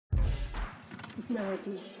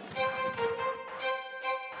Personality.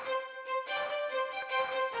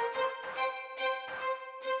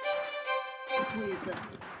 Please.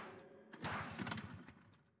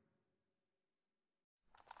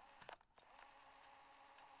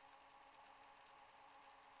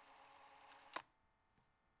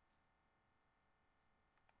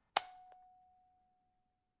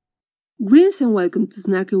 Greetings and welcome to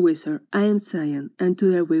Snarky Wizard. I am CYAN, and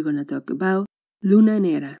today we're gonna talk about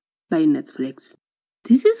Nera by Netflix.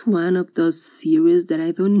 This is one of those series that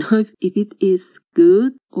I don't know if it is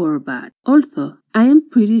good or bad, although I am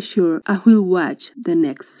pretty sure I will watch the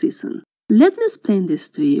next season. Let me explain this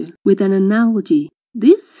to you with an analogy.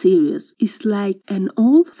 This series is like an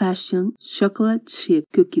old-fashioned chocolate chip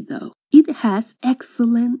cookie dough. It has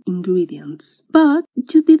excellent ingredients, but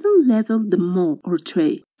you didn't level the mold or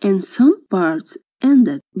tray, and some parts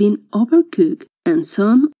ended being overcooked and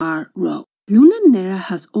some are raw. Nera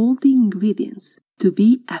has all the ingredients to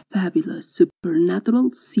be a fabulous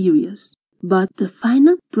supernatural series, but the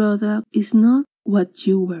final product is not what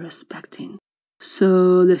you were expecting.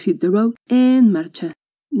 So let's hit the road and marcha.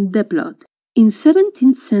 The plot. In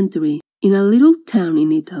 17th century, in a little town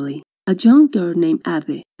in Italy, a young girl named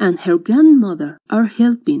Ade and her grandmother are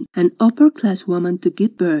helping an upper-class woman to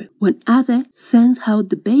give birth when Ade senses how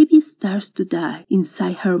the baby starts to die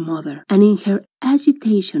inside her mother and in her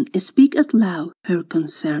agitation speaks out loud her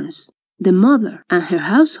concerns. The mother and her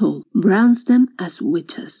household brands them as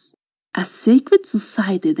witches. A sacred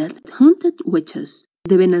society that hunted witches,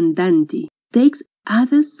 the Benandanti, takes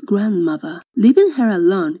Ade's grandmother, leaving her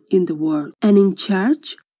alone in the world and in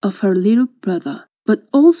charge of her little brother, but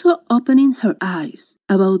also opening her eyes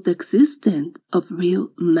about the existence of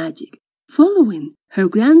real magic. Following her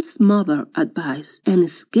grandmother's advice and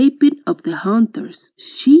escaping of the hunters,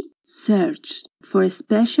 she searched for a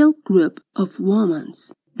special group of women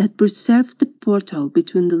that preserves the portal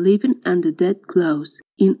between the living and the dead closed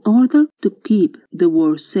in order to keep the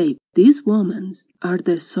world safe. These women are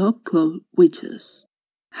the so-called witches.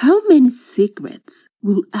 How many secrets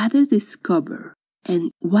will Ada discover, and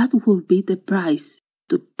what will be the price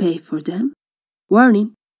to pay for them?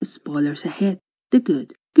 Warning, spoilers ahead. The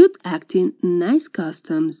good acting, nice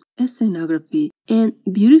costumes, scenography, and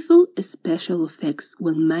beautiful special effects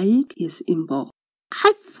when magic is involved.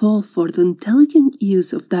 I fall for the intelligent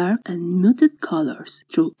use of dark and muted colors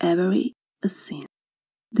through every scene.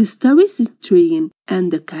 The story is intriguing and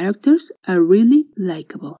the characters are really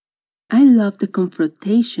likable. I love the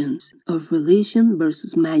confrontations of religion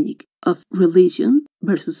versus magic, of religion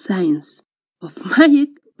versus science, of magic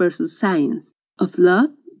versus science, of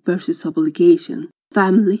love versus obligation,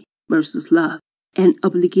 family versus love, and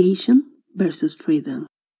obligation versus freedom.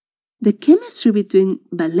 The chemistry between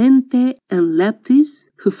Valente and Leptis,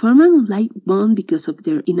 who form an unlike bond because of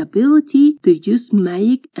their inability to use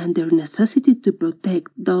magic and their necessity to protect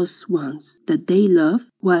those ones that they love,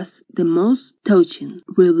 was the most touching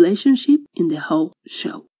relationship in the whole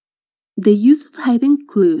show. The use of hidden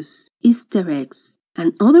clues, Easter eggs,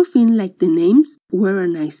 and other things like the names were a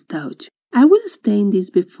nice touch. I will explain this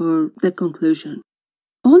before the conclusion.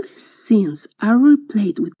 All these scenes are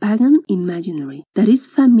replayed with pagan imagery that is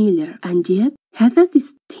familiar and yet has a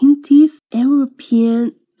distinctive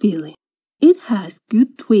European feeling. It has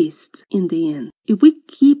good twists in the end. If we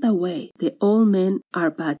keep away the old men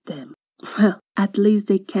are bad them, well, at least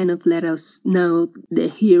they kind of let us know the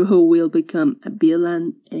hero will become a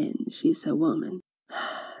villain and she's a woman.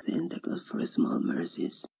 Thank God for small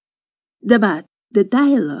mercies. The bad. The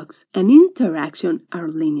dialogues and interaction are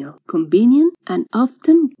linear, convenient, and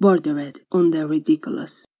often bordered on the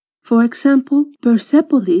ridiculous. For example,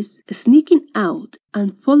 Persepolis sneaking out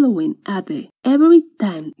and following Ade every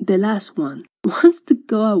time the last one wants to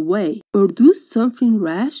go away or do something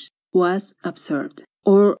rash was absurd.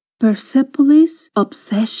 Or Persepolis'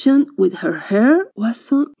 obsession with her hair was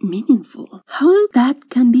so meaningful. How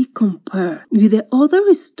that can be compared with the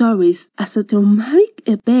other stories as a traumatic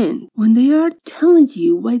event when they are telling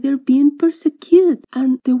you why they're being persecuted,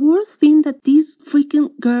 and the worst thing that this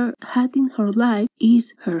freaking girl had in her life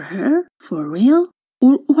is her hair? For real?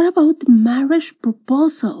 Or what about the marriage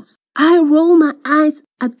proposals? I roll my eyes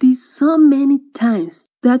at this so many times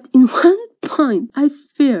that in one point I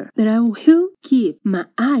fear that I will keep my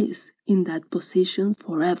eyes in that position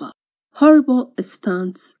forever. Horrible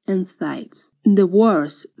stunts and fights. The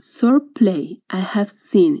worst swordplay I have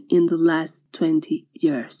seen in the last 20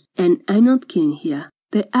 years. And I'm not kidding here.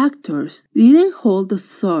 The actors didn't hold the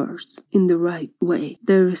swords in the right way.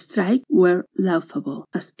 Their strikes were laughable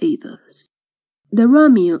as idols. The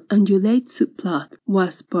Romeo and Juliet subplot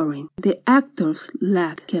was boring. The actors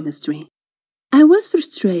lacked chemistry. I was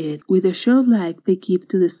frustrated with the short life they give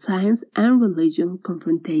to the science and religion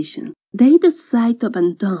confrontation. They decide to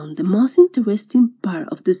abandon the most interesting part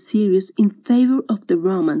of the series in favor of the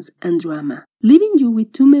romance and drama, leaving you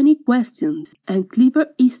with too many questions and clever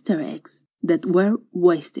Easter eggs that were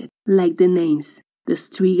wasted, like the names, the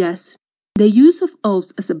Strigas, the use of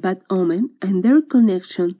oaths as a bad omen, and their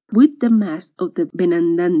connection with the mask of the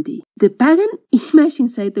Benandanti. The pagan image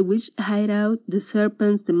inside the witch hideout, the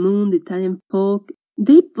serpents, the moon, the Italian folk.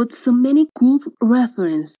 They put so many cool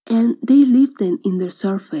references and they leave them in their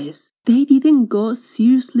surface. They didn't go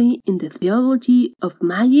seriously in the theology of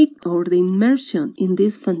magic or the immersion in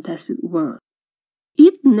this fantastic world.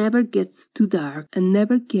 It never gets too dark and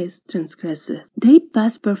never gets transgressive. They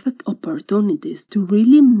pass perfect opportunities to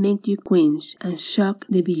really make you cringe and shock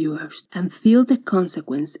the viewers and feel the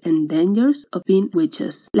consequence and dangers of being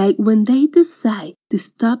witches. Like when they decide to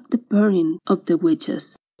stop the burning of the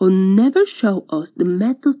witches, or never show us the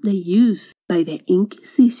methods they use by the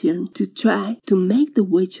Inquisition to try to make the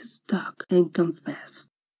witches talk and confess.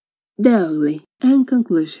 The ugly. And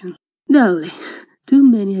conclusion. The ugly. Too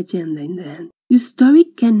many agenda in the end. Your story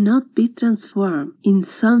cannot be transformed in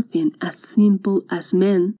something as simple as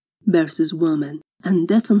men versus women. And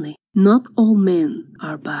definitely, not all men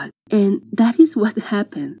are bad. And that is what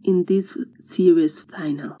happened in this series'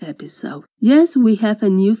 final episode. Yes, we have a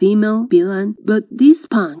new female villain, but this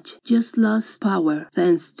punch just lost power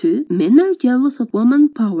thanks to men are jealous of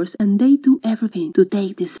woman powers and they do everything to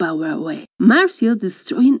take this power away. Marcio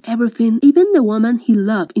destroying everything, even the woman he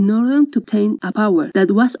loved, in order to obtain a power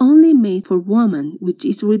that was only made for women, which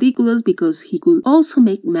is ridiculous because he could also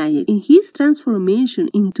make magic. In his transformation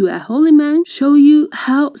into a holy man, show you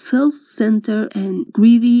how self-centered and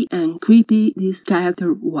greedy and creepy this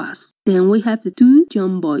character was. Then we have the two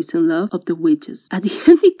young boys in love of the witches, at the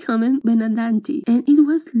end becoming Benandanti, and it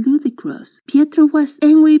was ludicrous. Pietro was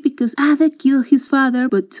angry because Ada killed his father,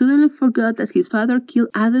 but suddenly forgot that his father killed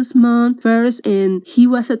Ada's mom first, and he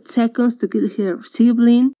was at seconds to kill her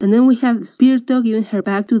sibling. And then we have Spirito giving her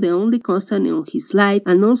back to the only constant in his life,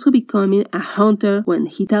 and also becoming a hunter when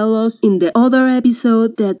he tells us in the other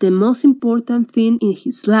episode that the most important thing in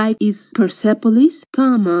his life is Persepolis.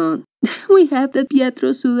 Come on. We have that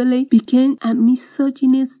Pietro suddenly became a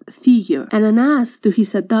misogynist figure and an ass to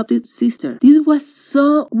his adopted sister. This was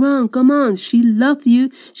so wrong. Come on, she loved you,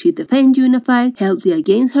 she defended you in a fight, helped you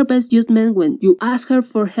against her best judgment when you asked her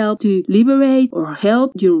for help to liberate or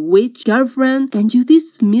help your witch girlfriend, and you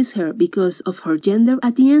dismiss her because of her gender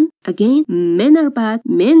at the end. Again, men are bad,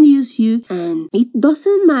 men use you, and it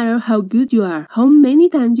doesn't matter how good you are, how many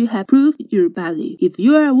times you have proved your value. If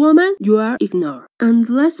you are a woman, you are ignored. And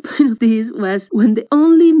the last point of this was when the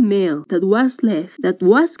only male that was left that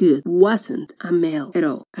was good wasn't a male at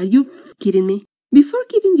all. Are you kidding me? Before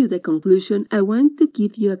giving you the conclusion, I want to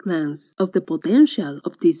give you a glance of the potential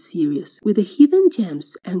of this series with the hidden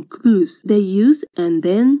gems and clues they use and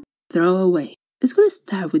then throw away. It's gonna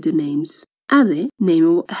start with the names. Ade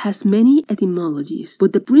name has many etymologies,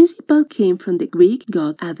 but the principal came from the Greek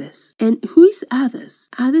god Hades. And who is Hades?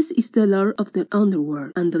 Hades is the lord of the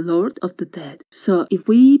underworld and the lord of the dead. So if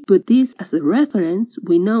we put this as a reference,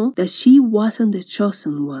 we know that she wasn't the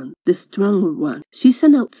chosen one, the stronger one. She's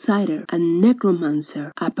an outsider, a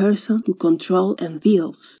necromancer, a person who controls and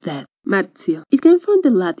feels death. Martio. It came from the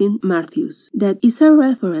Latin Martius, that is a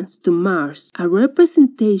reference to Mars, a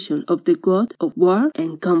representation of the god of war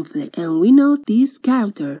and conflict. And we know this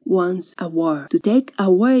character wants a war to take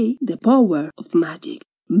away the power of magic.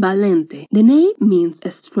 Valente. The name means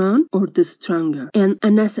strong or the stronger, and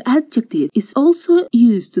as an adjective is also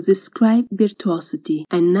used to describe virtuosity,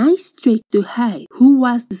 a nice trick to hide who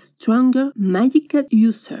was the stronger magical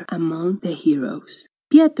user among the heroes.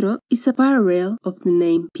 Pietro is a parallel of the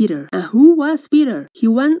name Peter. And who was Peter? He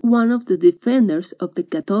was one of the defenders of the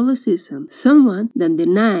Catholicism, someone that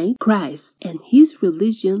denied Christ and his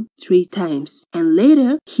religion 3 times. And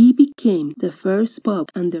later, he became the first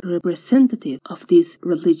pope and the representative of this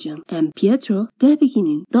religion. And Pietro, the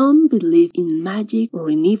beginning, don't believe in magic or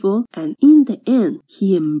in evil, and in the end,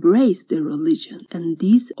 he embraced the religion and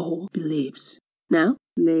these all beliefs. Now,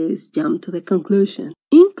 let's jump to the conclusion.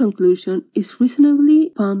 In conclusion, it's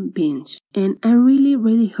reasonably fun binge, and I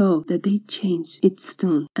really hope that they change its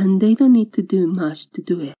tone, and they don't need to do much to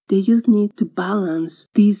do it. They just need to balance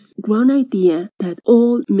this grown idea that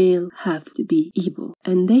all male have to be evil,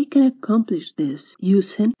 and they can accomplish this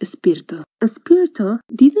using Spirito. Spirito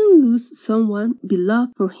didn't lose someone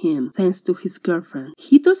beloved for him thanks to his girlfriend.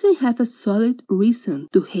 He doesn't have a solid reason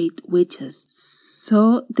to hate witches.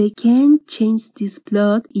 so they can change this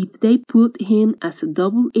plot if they put him as a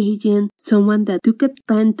double agent, someone that took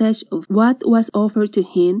advantage of what was offered to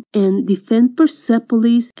him, and defend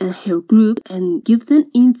Persepolis and her group and give them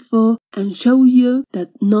info and show you that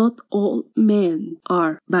not all men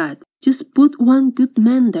are bad. Just put one good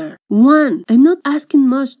man there. One! I'm not asking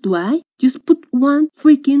much, do I? Just put one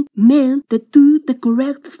freaking man that do the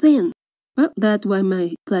correct thing. Well, that's why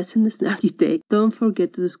my pleasant snarky take. Don't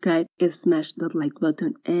forget to subscribe and smash that like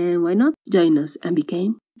button. And why not join us and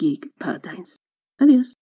become Geek Paladins.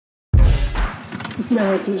 Adios.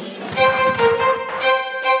 Snarky.